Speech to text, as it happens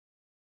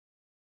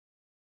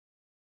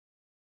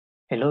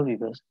Hello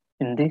viewers,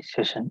 in this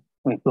session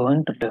we're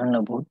going to learn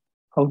about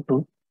how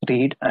to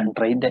read and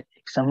write the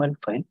XML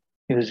file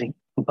using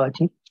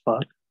Apache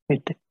Spark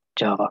with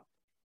Java.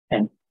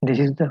 And this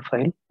is the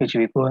file which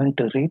we're going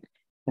to read,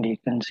 and you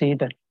can see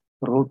that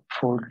root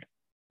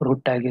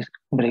tag is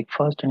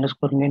breakfast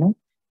underscore menu,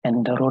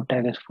 and the row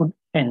tag is food,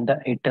 and the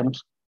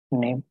items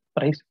name,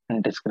 price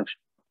and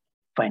description.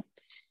 Fine.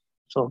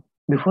 So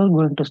before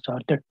going to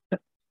start the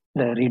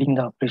reading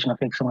the operation of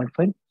XML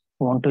file,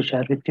 I want to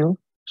share with you.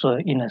 So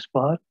in a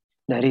Spark,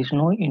 there is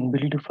no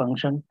inbuilt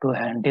function to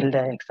handle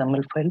the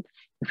XML file.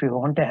 If you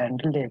want to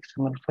handle the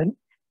XML file,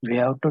 we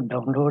have to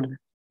download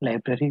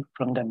library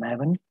from the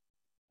Maven.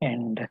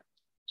 And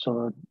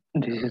so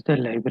this is the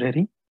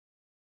library,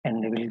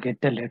 and we will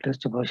get the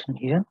latest version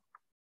here.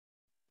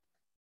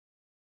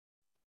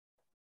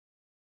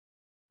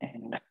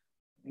 And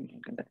we will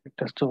get the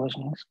latest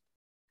version is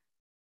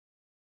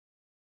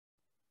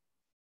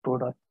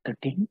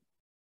 2.13.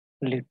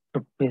 We'll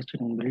to paste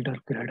in builder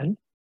Gradle.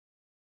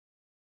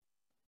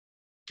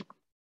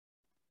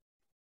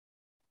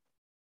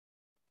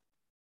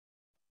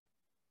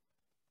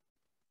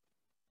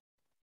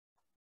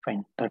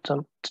 Fine, that's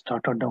all.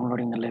 Started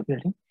downloading the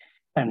library,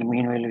 and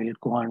meanwhile we'll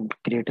go and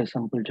create a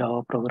simple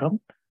Java program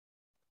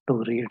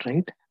to read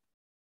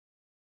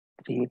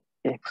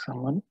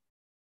XML.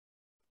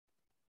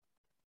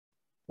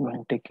 I'm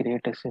going to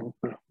create a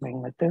simple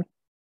main method.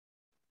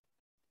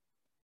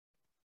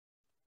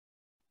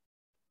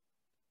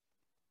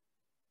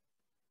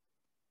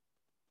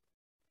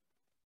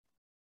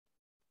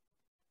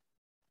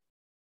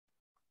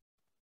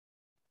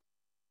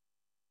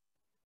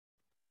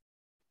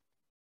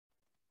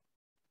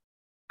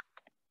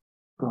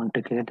 Going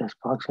to create a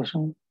Spark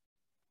session.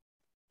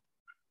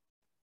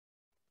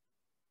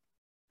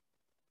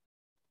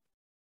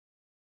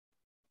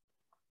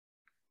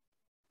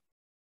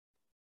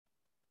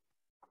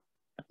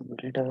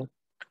 Builder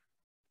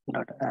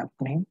dot app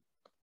name.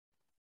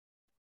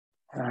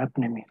 App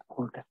name is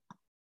called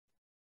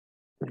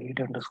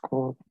read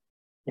underscore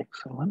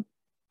XML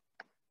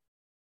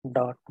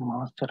dot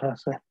master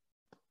as a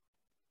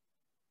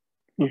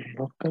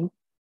local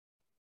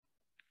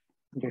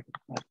get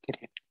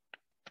create.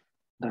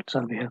 That's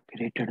all. We have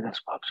created the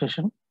Spark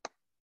session.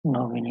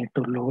 Now we need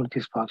to load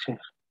this Spark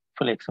session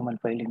full XML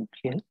file in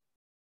here,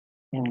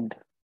 and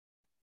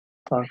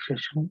Spark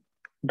session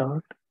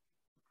dot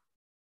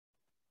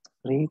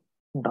read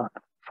dot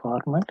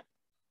format.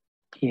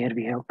 Here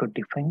we have to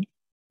define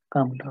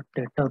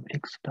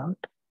com.databricks dot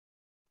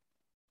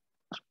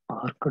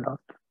spark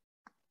dot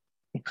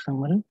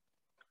XML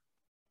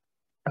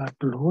dot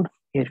load.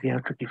 Here we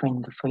have to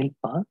define the file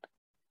path.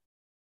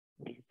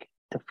 We'll get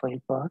the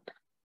file path.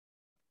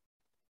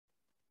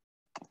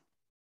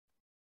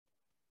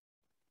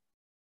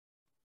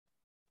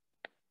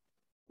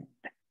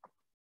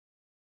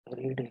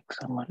 Read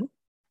XML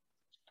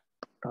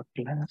dot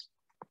class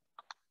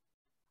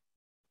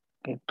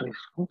get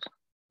resource.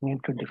 Need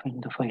to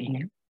define the file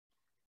name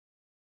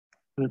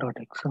dot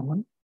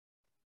XML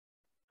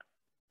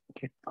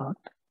get path.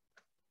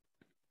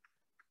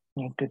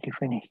 Need to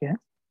define here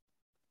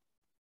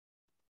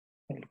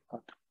file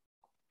path.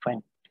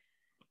 Fine.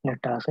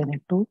 Let us assign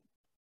it to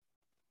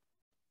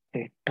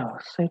data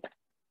set.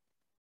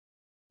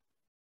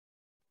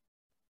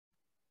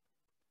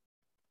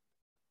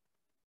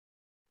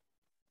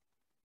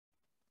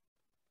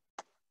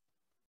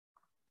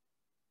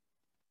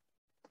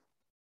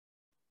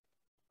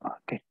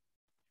 Okay.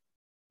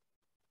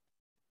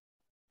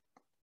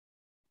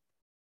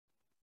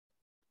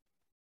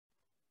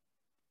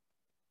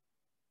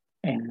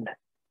 And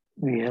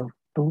we have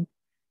to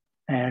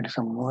add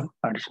some more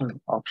additional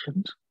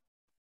options,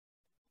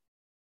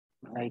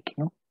 like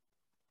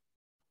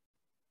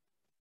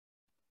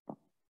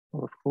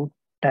root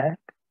tag,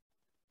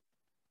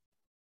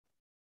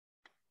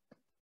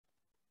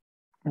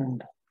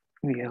 and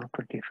we have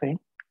to define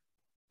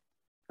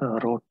the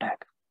row tag.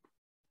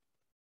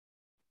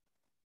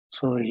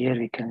 So here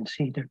we can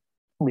see that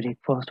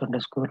breakfast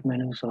underscore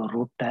menu is a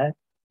root tag.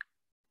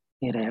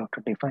 Here I have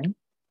to define,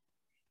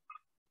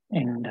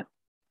 and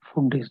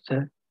food is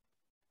the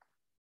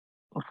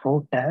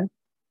row tag.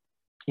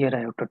 Here I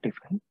have to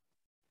define.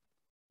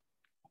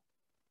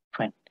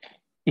 Fine.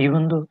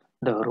 Even though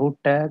the root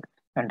tag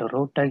and the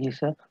row tag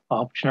is a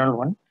optional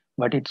one,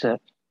 but it's a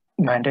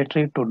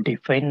mandatory to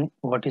define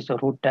what is the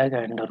root tag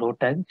and the row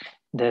tag.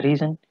 The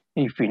reason,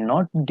 if we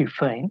not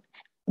define,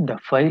 the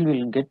file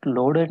will get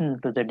loaded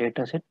into the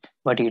dataset,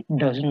 but it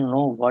doesn't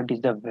know what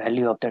is the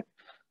value of that.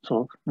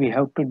 So we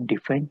have to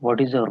define what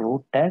is the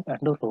root tag and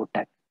the row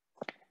tag.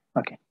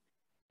 Okay,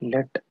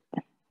 let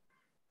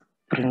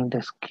print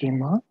the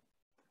schema,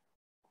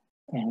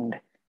 and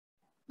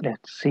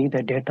let's see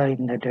the data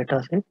in the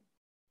dataset.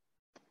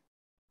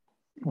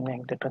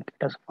 Make the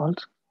truncated as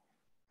false,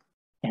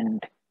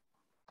 and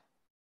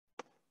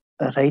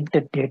write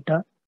the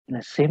data in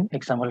the same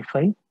XML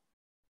file.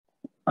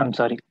 I'm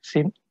sorry,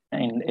 same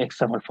in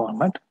XML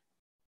format.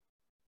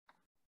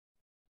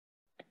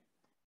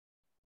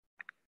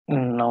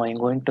 Now I'm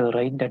going to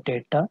write the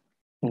data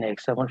in the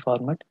XML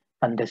format.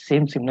 and the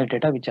same similar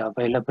data which are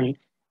available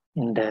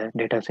in the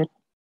dataset.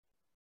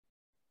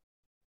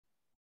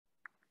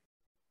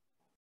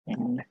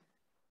 And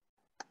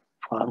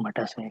format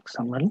as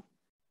XML.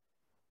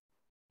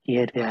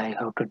 Here I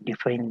have to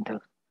define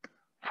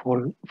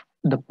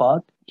the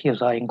path. Here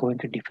I'm going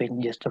to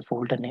define just a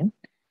folder name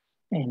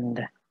in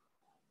the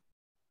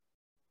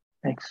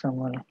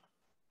XML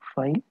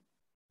file.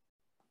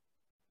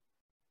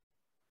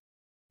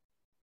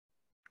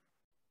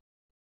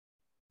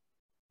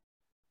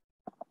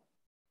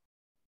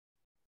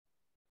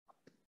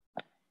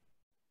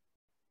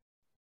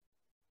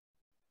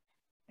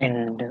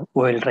 And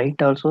while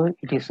write also,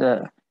 it is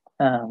a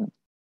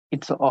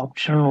it's an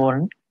optional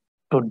one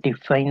to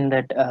define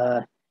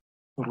that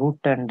root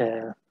and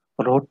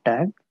row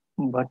tag.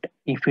 But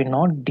if you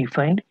not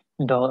defined,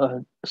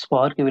 the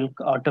Spark will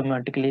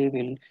automatically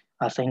will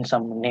assign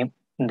some name.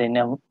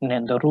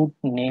 The root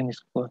name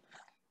is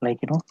like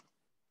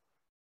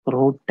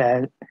row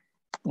tag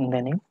in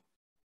the name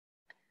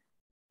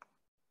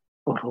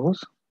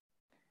rows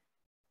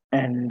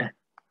and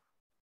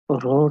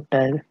row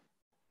tag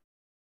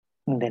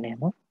in the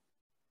name of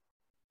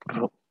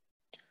row.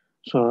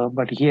 So,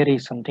 but here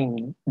is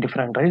something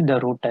different, right? The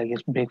row tag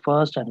is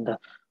breakfast and the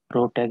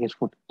row tag is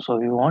food. So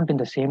we want in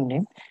the same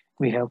name,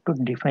 we have to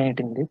define it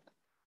in this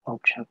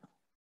option.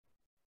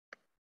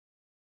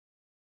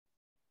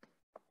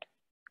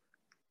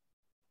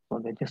 So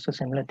they're just a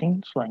similar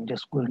thing. So I'm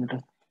just going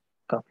to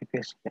copy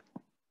paste it.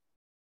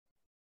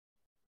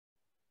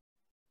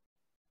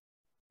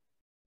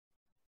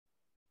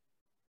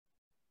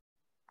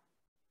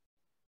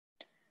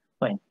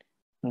 Fine.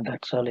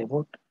 That's all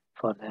about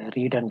for the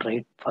read and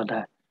write for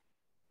the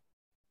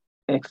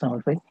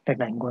XML file.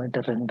 And I'm going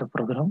to run the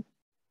program.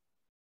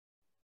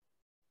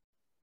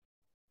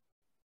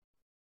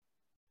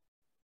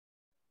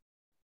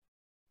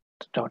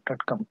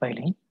 Started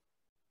compiling.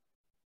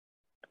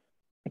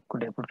 I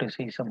could able to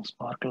see some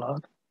Spark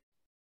log.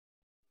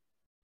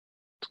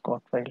 It's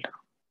got failed.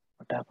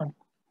 What happened?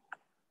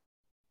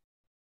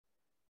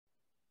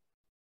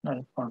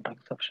 Null font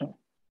exception.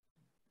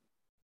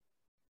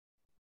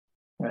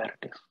 Where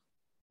it is.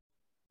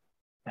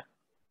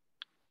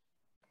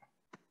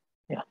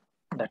 Yeah,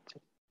 that's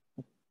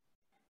it.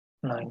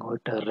 Now I'm going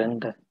to run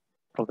the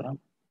program.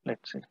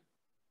 Let's see.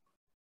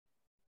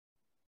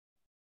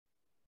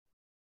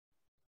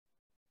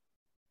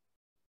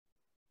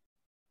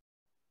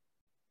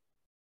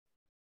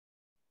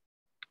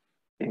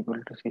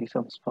 Able to see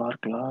some Spark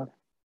log.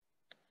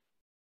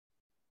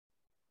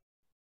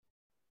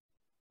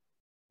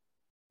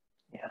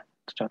 Yeah,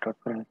 started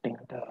printing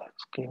the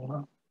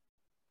schema.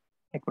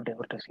 I could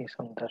able to see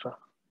some other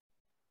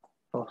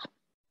rows.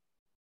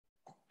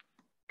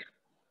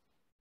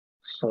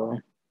 So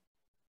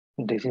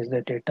this is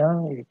the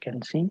data. You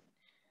can see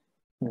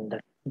the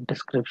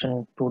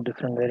description, 2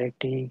 different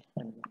variety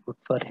and good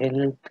for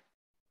health.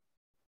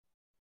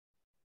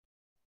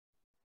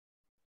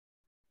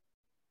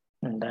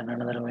 And then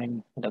another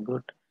one, the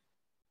good.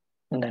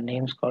 And the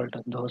names called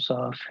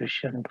dosa,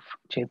 fish and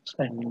chips,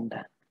 and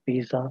the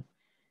pizza.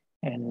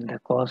 And the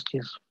cost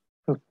is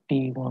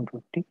 50,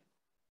 150,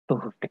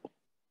 250.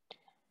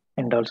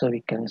 And also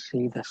we can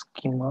see the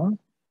schema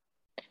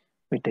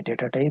with the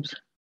data types,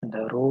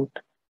 the root.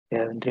 We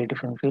have 3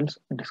 different fields: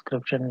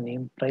 description,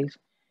 name, price,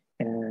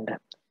 and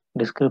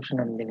description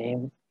and the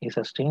name is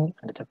a string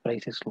and the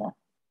price is long.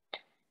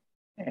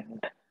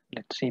 And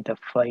let's see the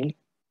file.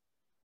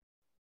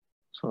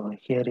 So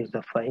here is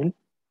the file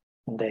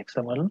in the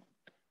XML.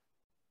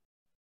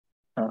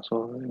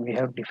 So we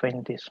have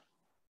defined this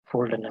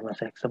folder name as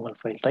XML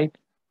file, right?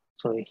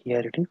 So here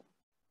it is.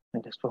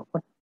 And just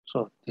open.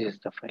 So this is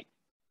the file.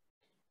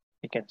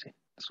 You can see.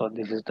 So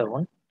this is the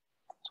one.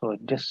 So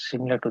just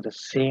similar to the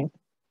same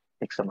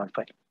XML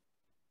file.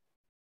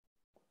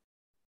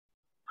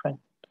 Fine.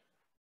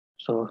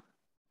 So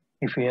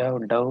if you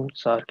have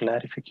doubts or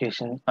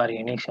clarification or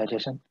any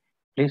suggestion,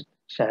 please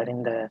share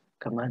in the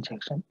comment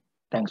section.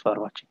 Thanks for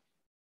watching.